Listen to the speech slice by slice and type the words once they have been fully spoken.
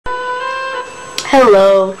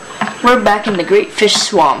Hello, we're back in the Great Fish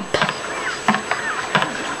Swamp.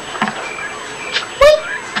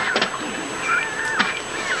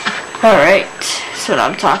 Alright, that's what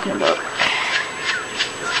I'm talking about.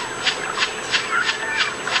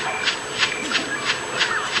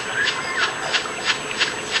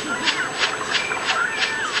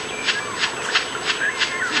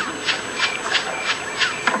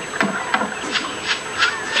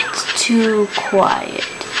 It's too quiet.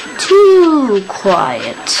 Too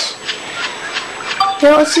quiet.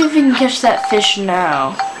 Now let's see if we can catch that fish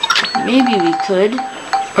now. Maybe we could,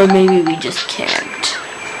 or maybe we just can't.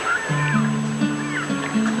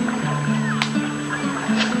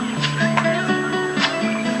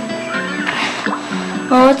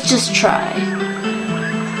 Well, let's just try.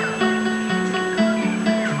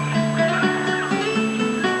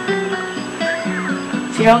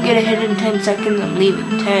 If you don't get a hit in 10 seconds, I'm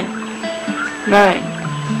leaving. 10, 9,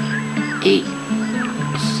 8,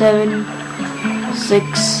 7,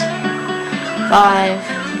 6, 5,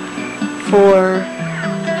 4,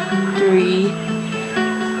 3,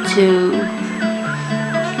 2,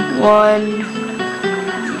 1,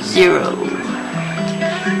 0.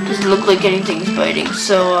 Doesn't look like anything's biting,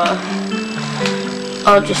 so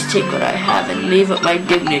I'll just take what I have and leave with my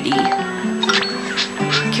dignity.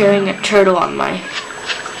 Carrying a turtle on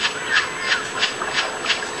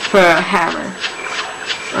for a hammer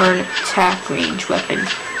or an attack range weapon.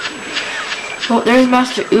 Well, there's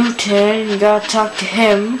Master Utan. You gotta talk to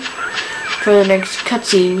him for the next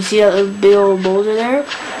cutscene. You see that little big old boulder there?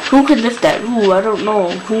 Who could lift that? Ooh, I don't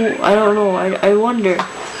know. I don't know. I wonder.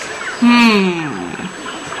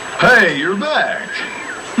 Hey, you're back.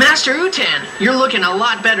 Master Utan, you're looking a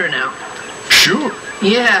lot better now. Sure.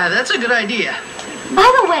 Yeah, that's a good idea. By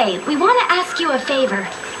the way, we want to ask you a favor.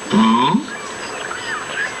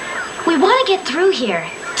 We want to get through here.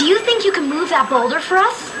 Do you think you can move that boulder for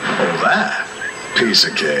us? Oh, that? Piece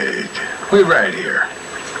of cake. Wait right here.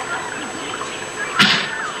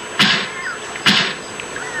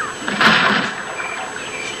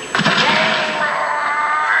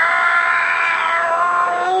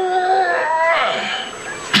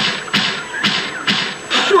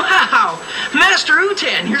 Wow! Master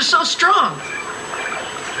Utan, you're so strong.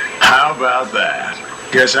 How about that?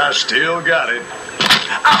 Guess I still got it.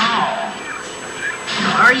 Ow!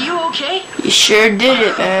 Are you okay? You sure did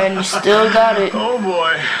it, man. You still got it. Oh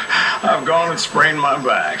boy, I've gone and sprained my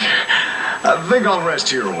back. I think I'll rest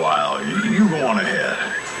here a while. You go on ahead.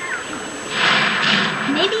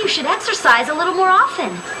 Maybe you should exercise a little more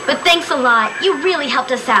often. But thanks a lot. You really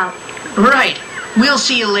helped us out. Right. We'll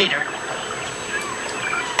see you later.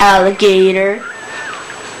 Alligator.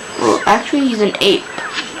 Well, actually, he's an ape.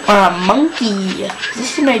 Or a monkey. Is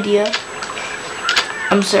this an idea?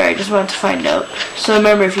 I'm sorry, I just wanted to find out. So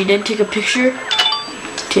remember, if you didn't take a picture,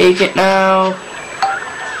 take it now.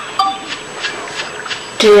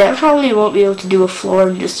 Today, I probably won't be able to do a floor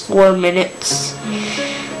in just 4 minutes.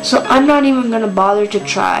 So I'm not even going to bother to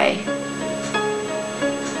try.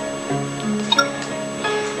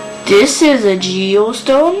 This is a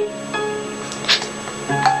geostone.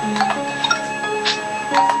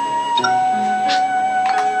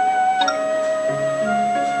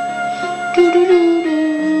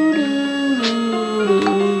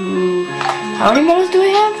 How many medals do I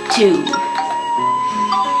have? 2.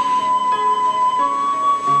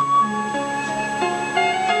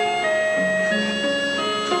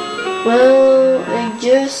 Well, I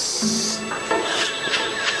guess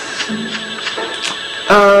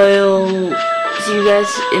I'll see you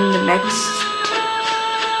guys in the next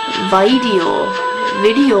video.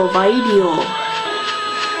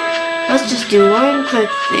 Let's just do one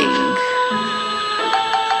quick thing.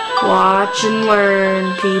 Watch and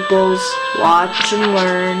learn, peoples. Watch and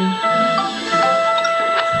learn.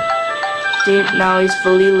 See, now he's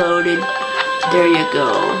fully loaded. There you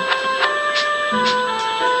go.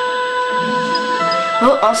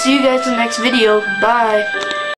 Well, I'll see you guys in the next video. Bye.